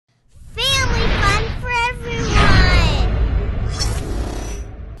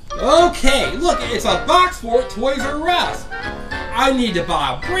Okay, look, it's a box for Toys R Us. I need to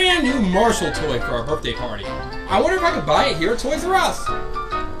buy a brand new Marshall toy for our birthday party. I wonder if I could buy it here at Toys R Us.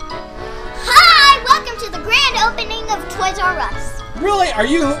 Hi, welcome to the grand opening of Toys R Us. Really? Are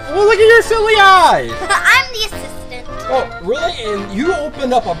you? Well, look at your silly eyes. I'm the assistant. Oh, really? And you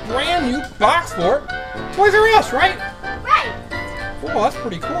opened up a brand new box for Toys R Us, right? Right. Oh, that's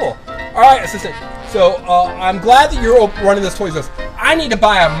pretty cool. All right, assistant. So I'm glad that you're running this Toys R Us. I need to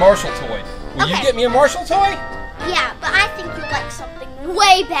buy a Marshall toy. Will you get me a Marshall toy? Yeah, but I think you'll like something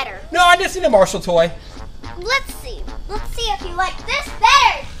way better. No, I just need a Marshall toy. Let's see. Let's see if you like this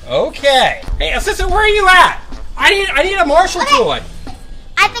better. Okay. Hey, assistant, where are you at? I need a Marshall toy.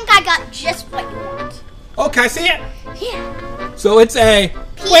 I think I got just what you want. Oh, can I see it? Yeah. So it's a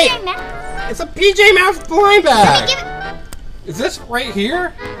PJ Masks. It's a PJ Masks blind bag. Let me give it. Is this right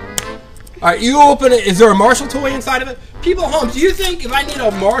here? All right, you open it. Is there a Marshall toy inside of it? People at home, do you think if I need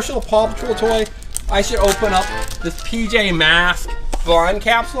a Marshall Paw Patrol toy, I should open up this PJ Masks blind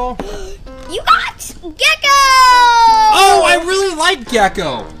capsule? You got Gecko! Oh, I really like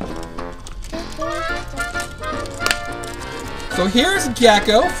Gecko. So here's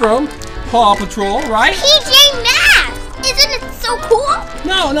Gecko from Paw Patrol, right? PJ Masks! Isn't it so cool?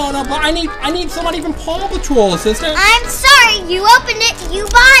 No, but I need somebody from Paw Patrol, assistant. I'm sorry, you open it, you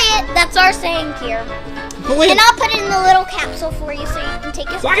buy it. That's our saying here. But wait. And I'll put it in the little capsule for you so you can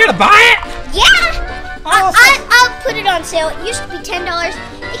take it. So I gotta buy it? Yeah! Oh, I'll put it on sale. It used to be $10.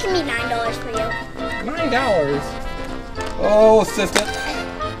 It can be $9 for you. $9? Oh, assistant.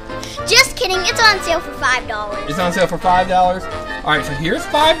 Just kidding. It's on sale for $5. It's on sale for $5? Alright, so here's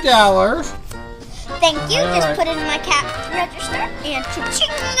 $5. Thank you. All Just right. put it in my cap register and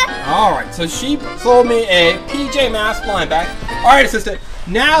cha-ching. Alright, so she sold me a PJ Masks blind bag. Alright, assistant.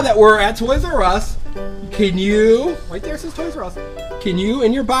 Now that we're at Toys R Us, can you, right there says Toys R Us, can you,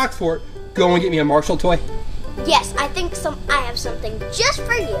 in your box for it, go and get me a Marshall toy? Yes, I think I have something just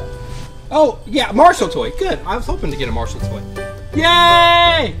for you. Oh, yeah, Marshall toy. Good. I was hoping to get a Marshall toy.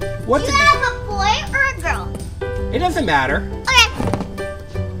 Yay! What's Do you have a boy or a girl? It doesn't matter. Okay.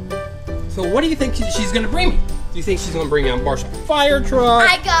 So what do you think she's going to bring me? Do you think she's going to bring me a Marshall fire truck?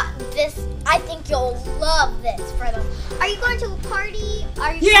 I got this. I think you'll love this for them. Are you going to a party?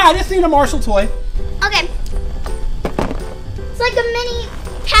 Yeah, I just need a Marshall toy. Okay. It's like a mini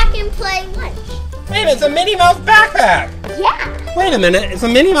pack and play lunch. Wait a minute, it's a Minnie Mouse backpack. Yeah. Wait a minute, it's a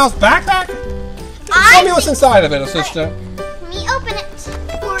Minnie Mouse backpack? Tell me what's inside of it, assistant. Let me open it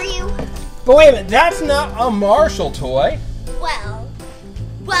for you. But wait a minute, that's not a Marshall toy.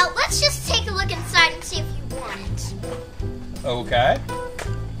 Well, let's just take a look inside and see if you want it. Okay.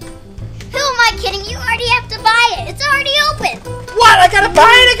 Who am I kidding? You already have to buy it. It's already open. What? I gotta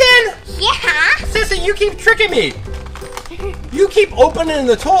buy it again? Yeah. Assistant, you keep tricking me. You keep opening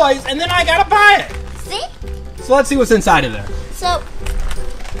the toys, and then I gotta buy it. See? So let's see what's inside of there. So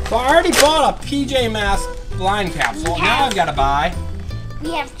I already bought a PJ Masks blind capsule. Now I've gotta buy.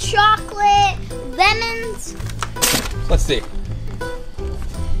 we have chocolate, lemons. Let's see.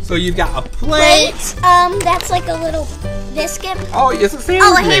 So you've got a plate. That's like a little biscuit. Oh, it's a sandwich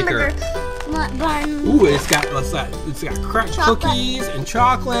Oh, a maker. hamburger bun. Ooh, it's got cracked Chocolate. cookies and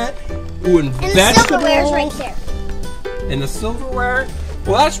chocolate. Ooh, and And the vegetables. silverware's right there. And the silverware.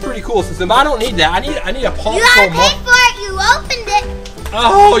 Well, that's pretty cool, system. I don't need that. I need a Paw You Patrol. gotta pay for it. You opened it.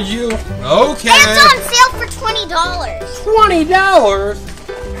 Oh, you. Okay. It's on sale for $20. $20.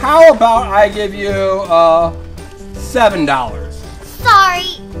 How about I give you $7?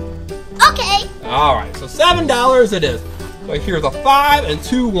 Sorry. Okay. All right, so $7 it is. So here's a 5 and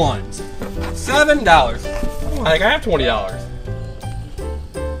 2 ones. $7. I think I have $20.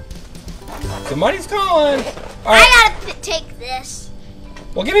 The money's calling. All right. I gotta take this.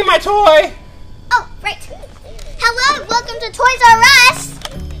 Well, give me my toy. Oh, right. Hello, welcome to Toys R Us.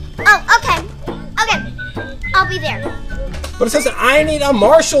 Oh, okay. Okay. I'll be there. But it says that I need a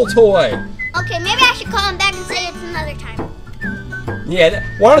Marshall toy. Okay, maybe I should call him back and say it's another time. Yeah,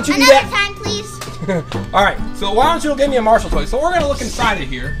 why don't you do Another that? time, please. All right, so why don't you give me a Marshall toy? So we're gonna look inside of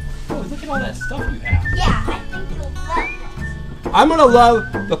here. Oh, look at all that stuff you have. Yeah, I think you'll love this. I'm gonna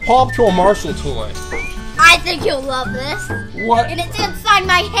love the Paw Patrol Marshall toy. I think you'll love this. What? And it's inside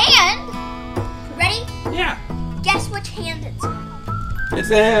my hand. Ready? Yeah. Guess which hand it's in. It's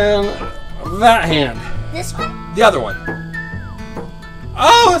in that hand. This one? The other one.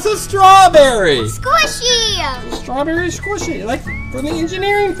 Oh, it's a strawberry. Squishy. It's a strawberry squishy, like from the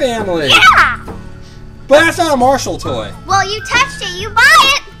engineering family. Yeah. But that's not a Marshall toy. Well, you touched it. You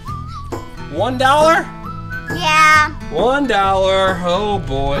buy it. $1? Yeah. $1. Oh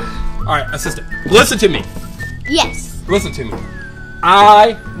boy. All right, assistant, listen to me. Yes. Listen to me.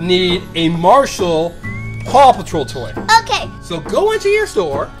 I need a Marshall Paw Patrol toy. Okay. So go into your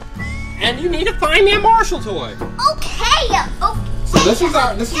store, and you need to find me a Marshall toy. Okay. So this is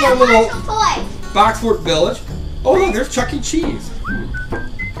our little toy. Boxford Village. Oh look, there's Chuck E. Cheese.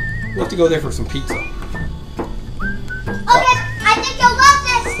 We'll have to go there for some pizza. Okay, I think you'll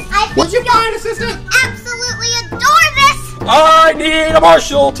love this. What'd you find, assistant? Absolutely adore this. I need a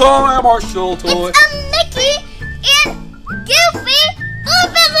Marshall toy, a Marshall toy. It's a Mickey and Goofy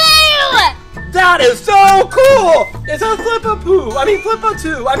Flip-a-Zoo. That is so cool! It's a Flip-a-Poo. I mean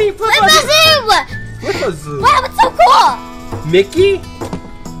Flip-a-Two. I mean Flip-a-Zoo. Flip-a-Zoo. Wow, it's so cool. Mickey.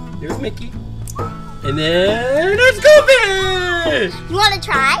 Here's Mickey. And then it's Goofy! You want to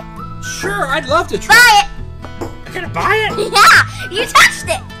try? Sure, I'd love to try. Buy it. I gotta buy it? Yeah, you touched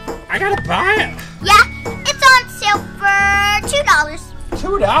it. I gotta buy it. Yeah, it's on sale for $2.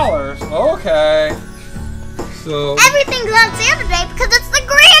 $2? Okay. So. Everything's on sale today because it's the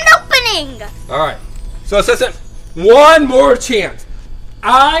grand opening. Alright. So, assistant, one more chance.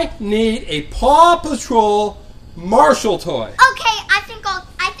 I need a Paw Patrol Marshall toy. Okay, I think I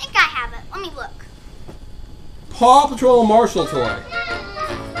have it. Let me look. Paw Patrol Marshall toy.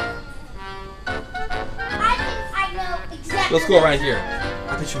 I think I know exactly. Let's go around here.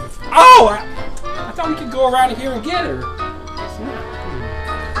 I bet you. Oh! I thought we could go around here and get her. Okay,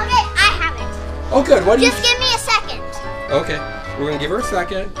 I have it. Oh, good. What do you? Just give me a second. Okay, we're gonna give her a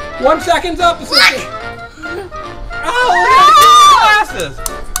second. 1 second's up. Assistant. Oh, glasses.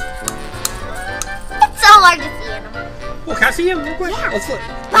 It's so hard to see in them. Well, can I see him real quick? Yeah. Let's look. Buy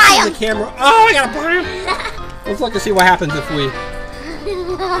Let's see 'em. the camera. Oh, I gotta buy him. Let's look to see what happens if we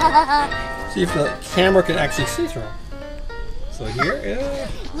see if the camera can actually see through. So here is.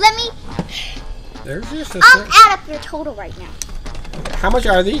 Let me. There's your sister. I'll add up your total right now. How much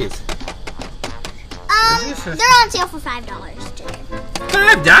are these? They're on sale for $5 today.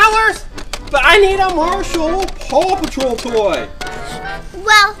 $5? But I need a Marshall Paw Patrol toy.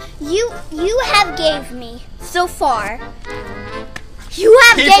 Well, you have gave me so far. You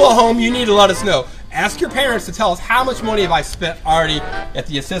have People at home, you need to let us know. Ask your parents to tell us how much money have I spent already at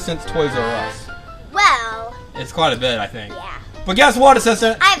the Assistant's Toys R Us. Well. It's quite a bit, I think. Yeah. But guess what,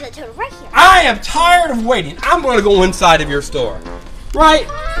 Assistant? I have the total right here. I am tired of waiting. I'm going to go inside of your store. Right?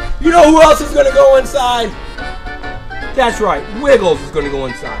 You know who else is going to go inside? That's right. Wiggles is going to go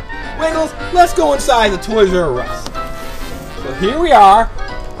inside. Wiggles, let's go inside the Toys R Us. So here we are.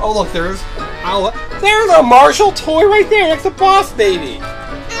 Oh, look, there's a Marshall toy right there. That's the Boss Baby.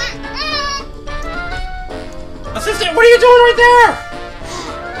 Assistant, what are you doing right there?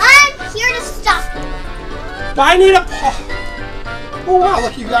 I'm here to stop you. But I need a paw. Oh, wow,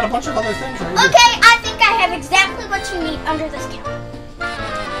 look, you got a bunch of other things right here. Okay, I think I have exactly what you need under this counter.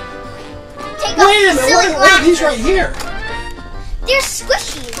 Take Wait a off the minute, silly what are these glasses. right here? They're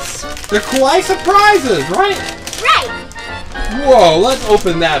squishies. They're kawaii surprises, right? Right. Whoa, let's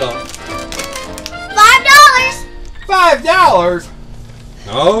open that up. $5. $5?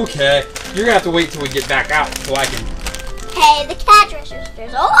 Okay. You're gonna have to wait till we get back out so I can. Hey, the cash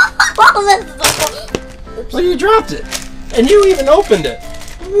registers. Oh, oops. Well, you dropped it. And you even opened it.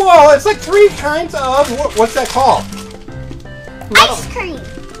 Whoa, it's like 3 kinds of. What's that called? Ice cream.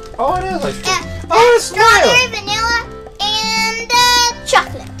 Oh, it is ice cream. Oh, it's strawberry, vanilla, and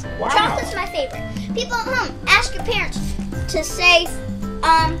chocolate. Wow. Chocolate's my favorite. People at home, ask your parents to say,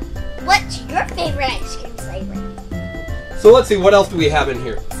 what's your favorite ice cream flavor? So let's see, what else do we have in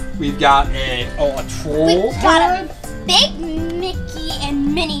here? We've got a troll We've got head. a big Mickey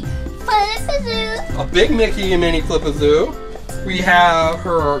and Minnie Flip-a-Zoo. A big Mickey and Minnie Flip-a-Zoo. We have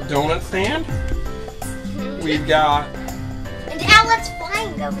her donut stand. We've got And Owlet's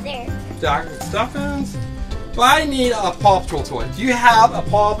flying over there. Mcstuffins. But I need a Paw Patrol toy. Do you have a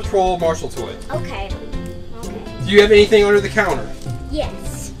Paw Patrol Marshall toy? Okay. Do you have anything under the counter?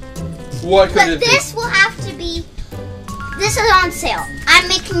 Yes. What could But it be? this will have to be. This is on sale. I'm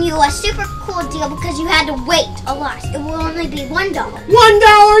making you a super cool deal because you had to wait a lot. It will only be $1.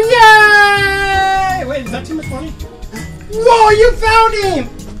 $1! Yay! Wait, is that too much money? Whoa, you found him!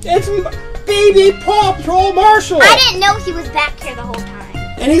 It's baby Paw Patrol Marshall! I didn't know he was back here the whole time.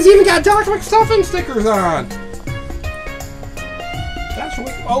 And he's even got Dr. Mcstuffins stickers on! That's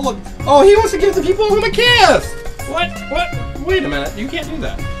what. Oh, look. Oh, he wants to give the people at home a kiss! What? Wait a minute. You can't do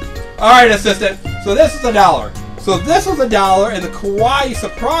that. Alright, assistant. So this is $1. So this was $1, and the kawaii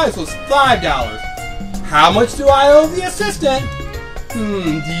surprise was $5. How much do I owe the assistant?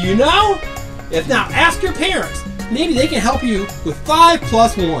 Do you know? If not, ask your parents. Maybe they can help you with 5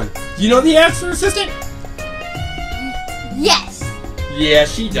 plus 1. Do you know the answer, assistant? Yes. Yeah,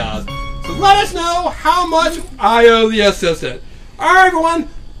 she does. So let us know how much I owe the assistant. Alright, everyone.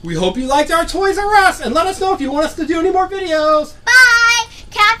 We hope you liked our Toys R Us, and let us know if you want us to do any more videos. Bye.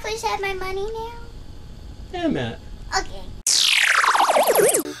 Can I please have my money now? Yeah, Matt. Okay.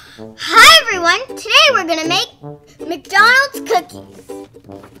 Hi, everyone. Today we're going to make McDonald's cookies.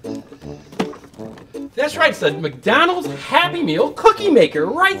 That's right. It's the McDonald's Happy Meal Cookie Maker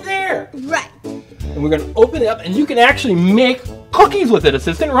right there. Right. And we're going to open it up, and you can actually make cookies with it,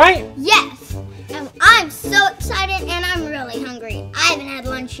 Assistant, right? Yes. And I'm so excited, and I'm really hungry. I haven't had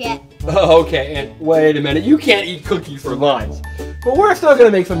lunch yet. Oh, okay, and wait a minute. You can't eat cookies for lunch. But we're still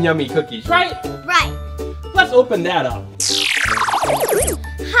going to make some yummy cookies, right? Right. Let's open that up.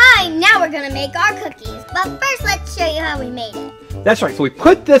 Hi, now we're going to make our cookies. But first, let's show you how we made it. That's right. So we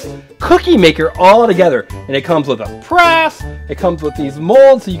put this cookie maker all together. And it comes with a press. It comes with these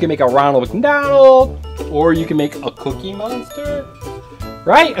molds so you can make a Ronald McDonald. Or you can make a Cookie Monster.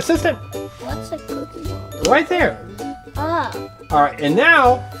 Right, Assistant? What's a cookie? Right there. Oh. All right, and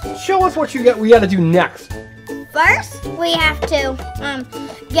now show us what we got to do next. First, we have to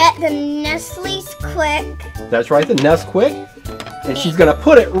get the Nestle's Quick. That's right, the Nesquik. And she's going to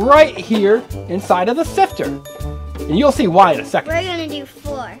put it right here inside of the sifter. And you'll see why in a second. We're going to do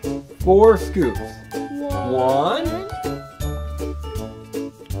 4. 4 scoops. 1,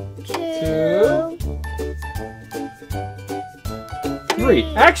 2,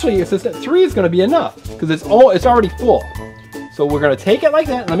 3. Actually, Assistant, 3 is going to be enough because it's already full. So we're going to take it like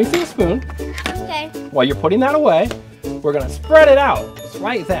that. Let me see the spoon. Okay. While you're putting that away, we're going to spread it out. Just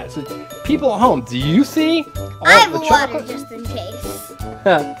like that. So people at home, do you see all I have the water chocolate? just in case.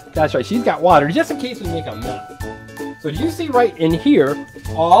 That's right. She's got water just in case we make a mess. So do you see right in here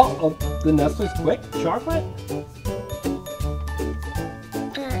all of the Nestle's Quick chocolate?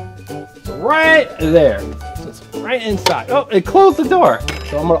 Right there. So it's right inside. Oh, it closed the door.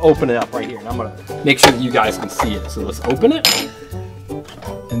 So I'm going to open it up right here. And I'm going to make sure that you guys can see it. So let's open it.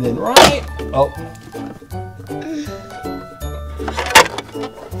 And then oh.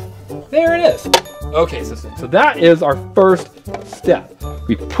 There it is. Okay, so that is our first step.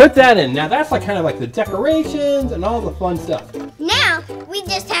 We put that in. Now that's like kind of like the decorations and all the fun stuff. Now, we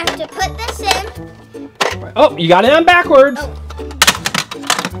just have to put this in. Right. Oh, you got it on backwards.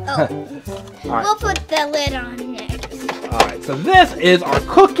 Oh. Right. We'll put the lid on next. Alright, so this is our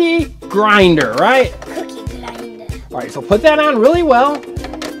cookie grinder, right? Cookie grinder. Alright, so put that on really well.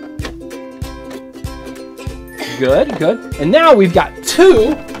 Good, good. And now we've got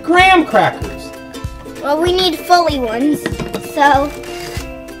 2 graham crackers. Well, we need fully ones. So,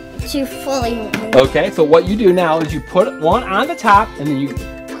 2 fully ones. Okay, so what you do now is you put one on the top and then you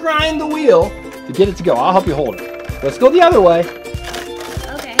grind the wheel to get it to go. I'll help you hold it. Let's go the other way.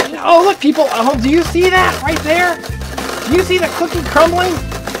 Okay. Oh, look, people at home, do you see that right there? Do you see the cookie crumbling?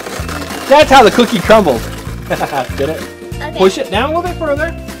 That's how the cookie crumbles. Get it? Okay. Push it down a little bit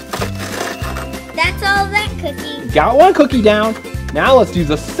further. That's all that cookie. Got one cookie down. Now let's do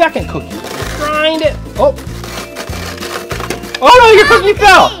the second cookie. Grind it. Oh. Oh no, your cookie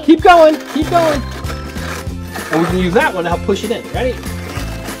fell. Keep going. Keep going. And we can use that one to help push it in. Ready?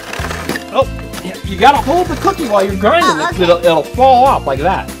 Oh, yeah, you gotta hold the cookie while you're grinding it, because it'll fall off like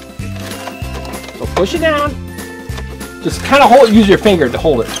that. So push it down. Just kind of use your finger to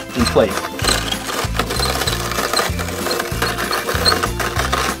hold it in place.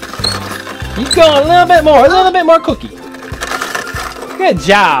 Keep going, a little bit more cookie. Good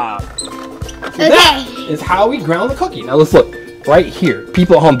job. So that is how we ground the cookie. Now let's look right here.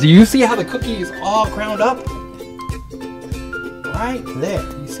 People at home, do you see how the cookie is all ground up? Right there.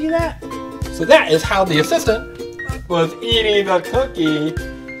 You see that? So that is how the assistant was eating the cookie.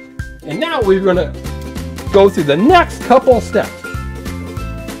 And now we're going to go through the next couple steps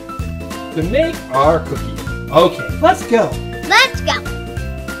to make our cookie. Okay, let's go. Let's go.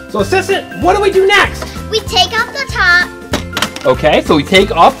 So assistant, what do we do next? We take off the top. Okay, so we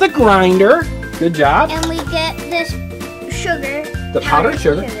take off the grinder. Good job. And we get this sugar. The powdered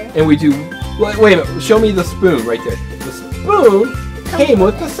sugar. And we do, wait a minute, show me the spoon right there. The spoon came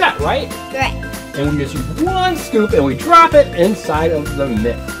with the set, right? Right. And we just use 1 scoop and we drop it inside of the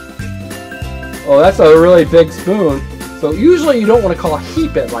mix. Oh, that's a really big spoon. So usually you don't want to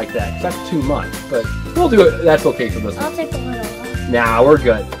heap it like that, because that's too much. But we'll do it, that's okay for this one. I'll take a little. Nah, we're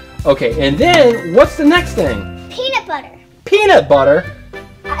good. Okay, and then what's the next thing? Peanut butter. Peanut butter?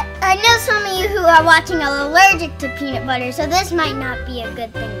 I know some of you who are watching are allergic to peanut butter, so this might not be a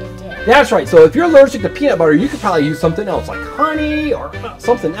good thing to do. That's right. So if you're allergic to peanut butter, you could probably use something else, like honey or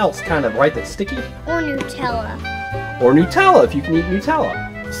something else kind of, right, that's sticky. Or Nutella. Or Nutella, if you can eat Nutella.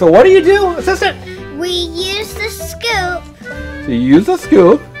 So what do you do, assistant? We use the scoop. So you use the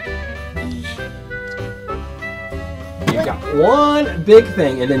scoop. You got one big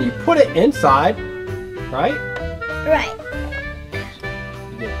thing, and then you put it inside, right? Right.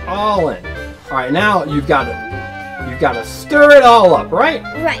 You get it all in. All right, now you've got to stir it all up, right?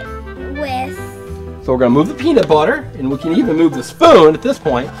 Right. With. So we're gonna move the peanut butter, and we can even move the spoon at this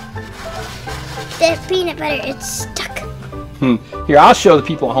point. The peanut butter, it's stuck. Here, I'll show the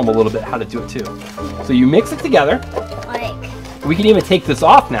people at home a little bit how to do it too. So you mix it together. Like. We can even take this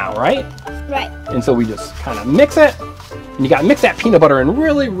off now, right? Right. And so we just kind of mix it, and you gotta mix that peanut butter in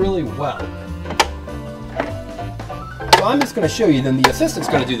really, really well. So I'm just gonna show you, then the assistant's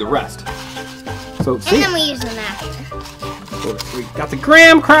gonna do the rest. So see, And then we use the masher. so we got the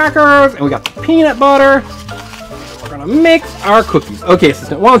graham crackers, and we got the peanut butter. We're gonna mix our cookies. Okay,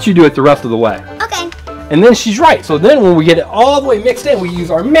 assistant, why don't you do it the rest of the way? Okay. And then she's right. So then when we get it all the way mixed in, we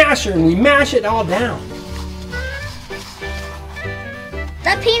use our masher and we mash it all down.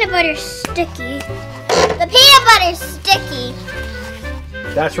 The peanut butter's sticky. The peanut butter's sticky.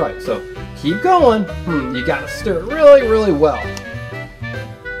 That's right. So keep going. You got to stir it really, really well.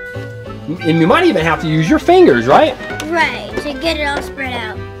 And you might even have to use your fingers, right? Right, to get it all spread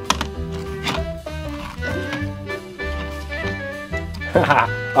out.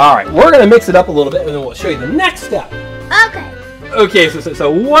 All right, we're gonna mix it up a little bit, and then we'll show you the next step. Okay. Okay,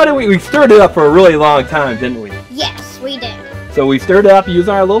 so what do we stirred it up for a really long time, didn't we? Yes, we did. So we stirred it up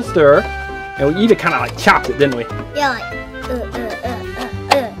using our little stir, and we even kind of like chopped it, didn't we? Yeah, like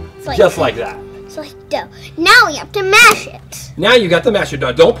It's like Just like that. It's like dough. Now we have to mash it. Now you got the masher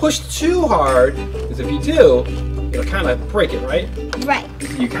done. Don't push too hard, because if you do, it'll kind of break it, right? Right.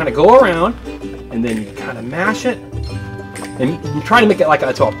 You kind of go around, and then you kind of mash it, and you try to make it like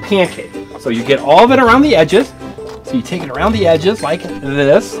a pancake. So you get all of it around the edges. So you take it around the edges like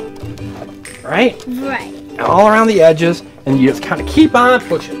this, right? Right. And all around the edges, and you just kind of keep on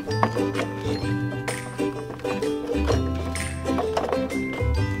pushing.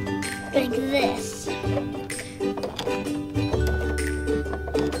 Like this.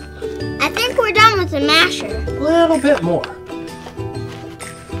 I think we're done with the masher. A little bit more.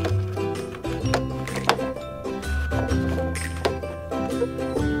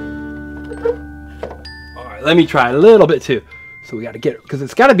 All right, let me try a little bit too. So we got to get it, because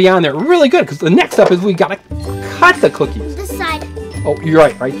it's got to be on there really good, because the next step is we got to cut the cookies. This side. Oh, you're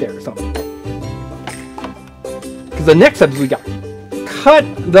right there or something. Because the next step is we got to cut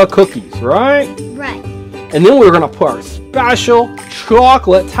the cookies, right? Right. And then we're going to put our special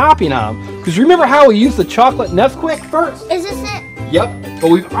chocolate topping on them. Because remember how we used the chocolate Nesquik first? Is this it? Yep, but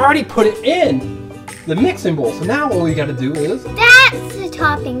we've already put it in the mixing bowl. So now what we got to do is... That's the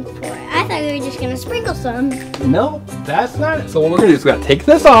topping for it. I thought we were just going to sprinkle some. No, that's not it. So what we're going to do is we got to take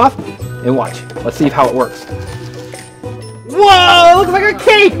this off and watch. Let's see how it works. Whoa, it looks like a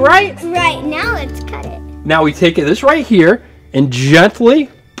cake, right? Right, now let's cut it. Now we take this right here and gently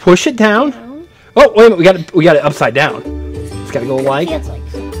push it down. Oh, wait a minute, we got it upside down. It's got to go like... Feels like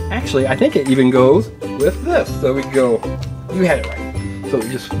so. Actually, I think it even goes with this. So we go... You had it right. So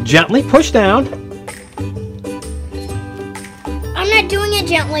just gently push down. I'm not doing it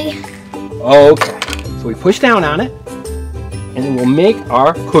gently. Okay. So we push down on it, and then we'll make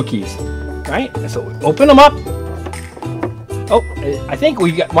our cookies, right? And so we open them up. Oh, I think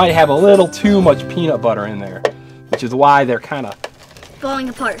might have a little too much peanut butter in there, which is why they're kind of Falling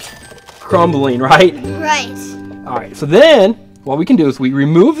apart. crumbling, right? Right. All right. So then, what we can do is we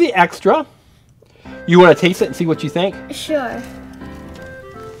remove the extra. You want to taste it and see what you think? Sure.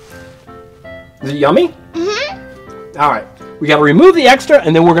 Is it yummy? Mm-hmm. All right. We got to remove the extra,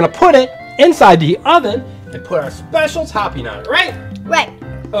 and then we're going to put it inside the oven and put our special topping on it, right? Right.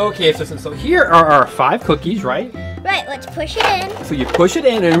 Okay, so here are our 5 cookies, right? Right, let's push it in. So you push it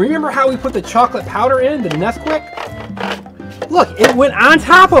in, and remember how we put the chocolate powder in, the Nesquik? Look, it went on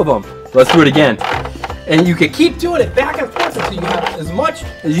top of them. Let's do it again. And you can keep doing it back and forth until you have as much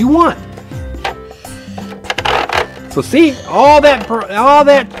as you want. So see, all that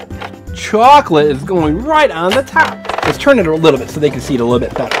chocolate is going right on the top. Let's turn it a little bit so they can see it a little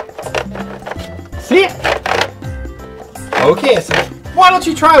bit better. See it? Okay, so why don't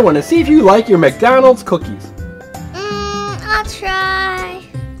you try one and see if you like your McDonald's cookies? I'll try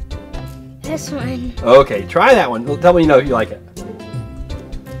this one. Okay, try that one. Tell me if you like it.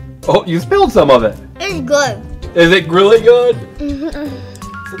 Oh, you spilled some of it. It's good. Is it really good?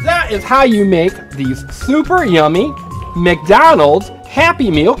 So that is how you make these super yummy McDonald's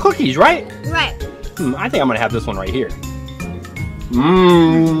Happy Meal cookies, right? Right. I think I'm gonna have this one right here.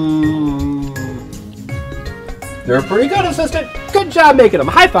 Mmm. They're pretty good, assistant. Good job making them.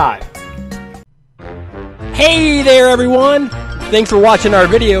 High five. Hey there, everyone. Thanks for watching our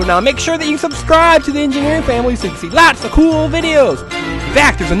video. Now make sure that you subscribe to the Engineering Family so you can see lots of cool videos. In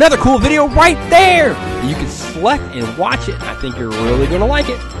fact, there's another cool video right there. You can select and watch it. I think you're really going to like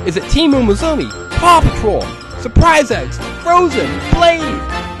it. Is it Team Umizoomi, Paw Patrol, Surprise Eggs, Frozen, Blade,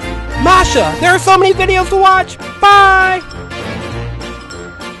 Masha? There are so many videos to watch. Bye!